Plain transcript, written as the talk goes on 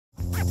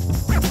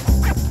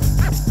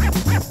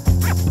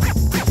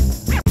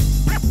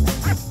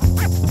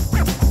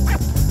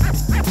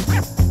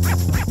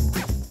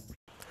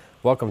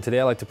Welcome. Today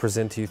I'd like to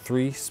present to you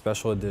 3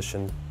 special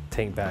edition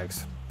tank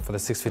bags for the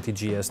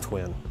 650GS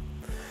Twin.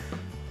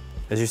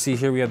 As you see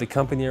here, we have the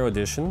Company Aero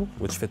Edition,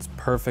 which fits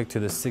perfect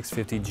to the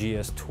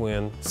 650GS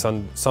Twin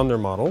Sunder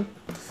model.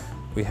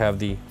 We have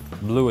the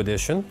Blue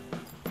Edition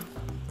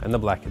and the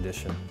Black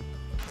Edition.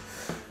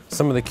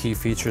 Some of the key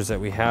features that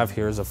we have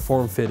here is a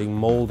form-fitting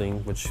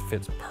molding, which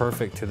fits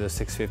perfect to the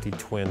 650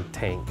 Twin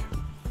tank.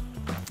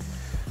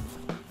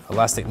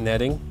 Elastic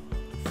netting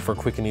for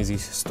quick and easy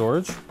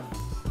storage.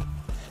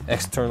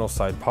 External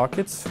side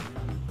pockets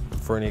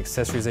for any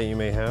accessories that you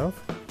may have.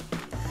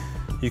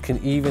 You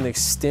can even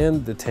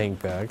extend the tank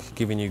bag,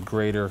 giving you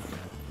greater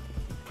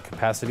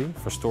capacity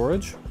for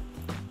storage.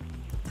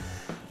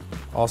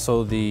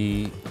 Also,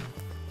 the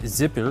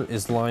zipper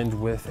is lined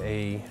with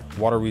a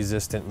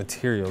water-resistant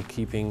material,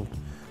 keeping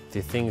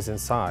the things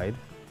inside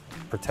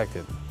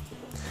protected.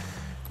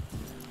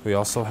 We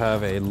also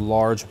have a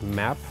large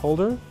map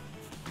holder,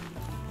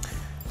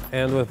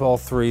 and with all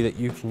 3 that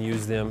you can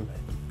use them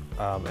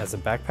as a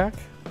backpack,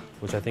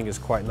 which I think is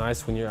quite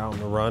nice when you're out on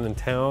the run in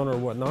town or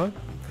whatnot.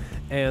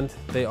 And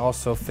they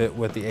also fit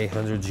with the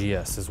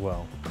 800GS as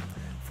well.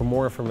 For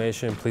more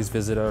information, please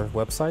visit our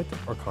website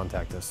or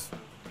contact us.